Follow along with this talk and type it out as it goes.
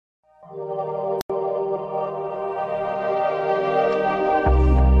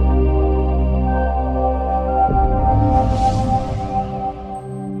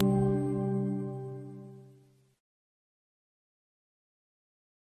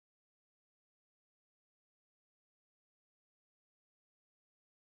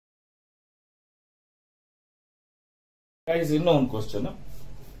Guys, ಇನ್ನೊಂದು question.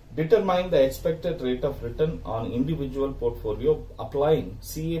 Determine the expected rate of return on individual portfolio applying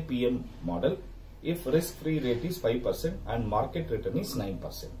SAPM model if risk-free rate is 5% and market return is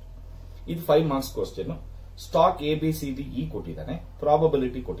 9%. ಇದು 5 marks question. Stock ABCDE ಕೊಟ್ಟಿದ್ದಾನೆ,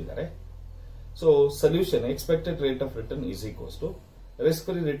 probability ಕೊಟ್ಟಿದ್ದಾರೆ. So solution expected rate of return is equals to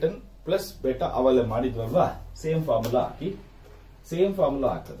risk-free return plus beta ಅವೆಲ್ಲ ಮಾಡಿದ್ವಲ್ವಾ, same formula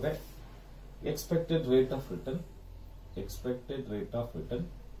ಹಾಕಿದ್ರೆ expected rate of return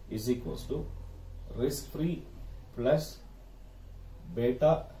is equals to risk free plus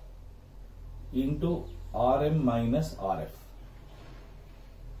beta into RM minus RF.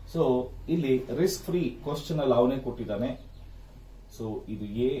 So ಇಲ್ಲಿ risk free question ಅಲ್ಲಿ ಅವನೇ ಕೊಟ್ಟಿದ್ದಾನೆ. So ಇದು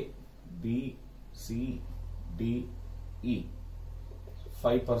A B C D E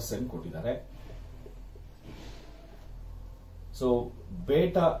 5% ಕೊಟ್ಟಿದ್ದಾರೆ. So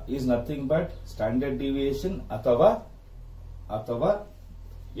beta is nothing but standard deviation ಅಥವಾ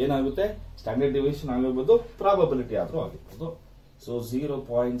ಏನಾಗುತ್ತೆ, standard deviation ಆಗಿರ್ಬೋದು, probability ಆದ್ರೂ ಆಗಿರ್ಬೋದು. So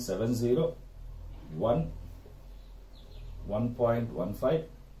 0.70 1 1.15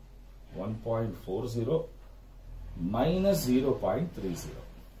 1.40 minus 0.30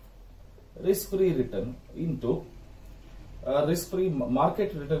 risk free return into risk free market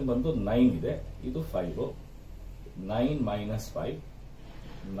return ಬಂದು 9 ಇದೆ, ಇದು 5 9 minus 5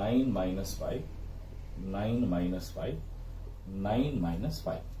 9 minus 5 9 minus 5 9 minus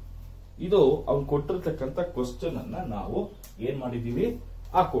 5. ಇದು ಅವ್ನು ಕೊಟ್ಟಿರ್ತಕ್ಕಂಥ ಕ್ವಶನ್ ಅನ್ನ ನಾವು ಏನ್ ಮಾಡಿದೀವಿ,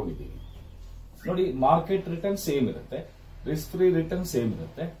 ಹಾಕೊಂಡಿದೀವಿ ನೋಡಿ. ಮಾರ್ಕೆಟ್ ರಿಟರ್ನ್ ಸೇಮ್ ಇರುತ್ತೆ, ರಿಸ್ಕ್ ಫ್ರೀ ರಿಟರ್ನ್ ಸೇಮ್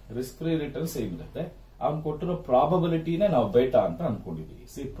ಇರುತ್ತೆ, ಅವ್ನು ಕೊಟ್ಟಿರೋ ಪ್ರಾಬಬಿಲಿಟಿನೇ ನಾವು ಬೇಟಾ ಅಂತ ಅನ್ಕೊಂಡಿದೀವಿ.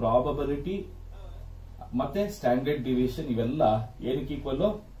 ಸಿ, ಪ್ರಾಬಬಿಲಿಟಿ ಮತ್ತೆ ಸ್ಟ್ಯಾಂಡರ್ಡ್ ಡಿವಿಯೇಷನ್ ಇವೆಲ್ಲ ಏನಕ್ಕೆ ಈಕ್ವಲ್,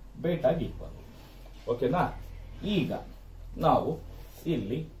 ಬೇಟಾಗಿ ಈಕ್ವಲ್. ಓಕೆನಾ? ಈಗ ನಾವು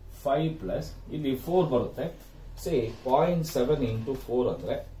ಇಲ್ಲಿ 5 ಪ್ಲಸ್ ಇಲ್ಲಿ 4 ಬರುತ್ತೆ. ಸೇ 0.7 into 4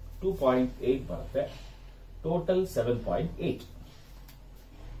 ಅಂದ್ರೆ 2.8 ಬರುತ್ತೆ. Total 7.8.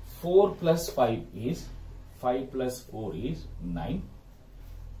 4 plus 5 is 5 plus 4 is 9.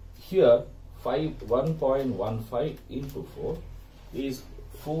 Here 1.15 into 4 is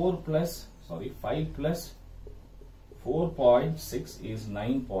 5 plus 4.6 is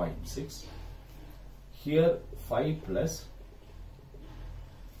 9.6. Here 5 plus,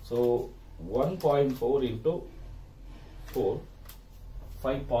 so 1.4 into 4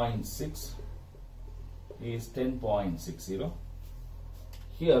 5.6 is 10.60.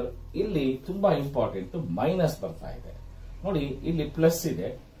 Here ಇಲ್ಲಿ ತುಂಬಾ ಇಂಪಾರ್ಟೆಂಟ್ ಮೈನಸ್ ಬರ್ತಾ ಇದೆ ನೋಡಿ. ಇಲ್ಲಿ ಪ್ಲಸ್ ಇದೆ,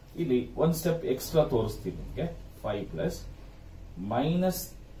 ಇಲ್ಲಿ ಒಂದು ಸ್ಟೆಪ್ ಎಕ್ಸ್ಟ್ರಾ ತೋರಿಸ್ತೀನಿ ನಿಮಗೆ. 5 ಪ್ಲಸ್ ಮೈನಸ್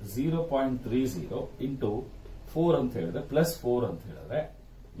 0.30 ಇಂಟು 4 ಅಂತ ಹೇಳಿದ್ರೆ ಪ್ಲಸ್ 4 ಅಂತ ಹೇಳಿದ್ರೆ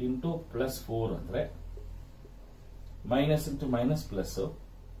ಇಂಟು ಪ್ಲಸ್ 4 ಅಂದ್ರೆ minus into minus plus,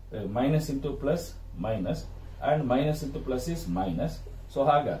 minus into plus minus, and minus into plus is minus. So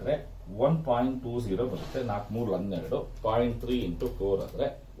ಹಾಗಾದ್ರೆ 1.20 ಬರುತ್ತೆ. 4 3 12 0.3 ಇಂಟು 4 ಅಂದ್ರೆ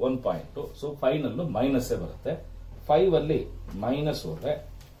 1.2. ಸೊ ಫೈನಲ್ ಮೈನಸ್ ಬರುತ್ತೆ. 5 ಅಲ್ಲಿ ಮೈನಸ್ ಹೋದ್ರೆ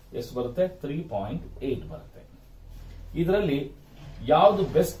ಎಷ್ಟು ಬರುತ್ತೆ, 3.8 ಬರುತ್ತೆ. ಇದರಲ್ಲಿ ಯಾವ್ದು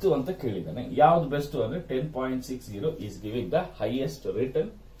ಬೆಸ್ಟ್ ಅಂತ ಕೇಳಿದಾನೆ. ಯಾವ್ದು ಬೆಸ್ಟ್ ಅಂದ್ರೆ 10.60 is giving the highest return.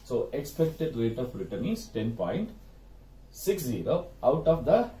 So expected rate of return is 10.60 out of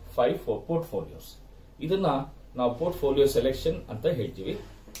the 5 portfolios. ಇದನ್ನ ನಾವು ಪೋರ್ಟ್ಫೋಲಿಯೋ ಸೆಲೆಕ್ಷನ್ ಅಂತ ಹೇಳ್ತೀವಿ.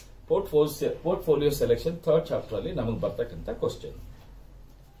 ಪೋರ್ಟ್ಫೋಲಿಯೋ ಸೆಲೆಕ್ಷನ್ 3rd ಚಾಪ್ಟರ್ ಅಲ್ಲಿ ನಮಗೆ ಬರ್ತಕ್ಕಂಥ ಕ್ವಶನ್.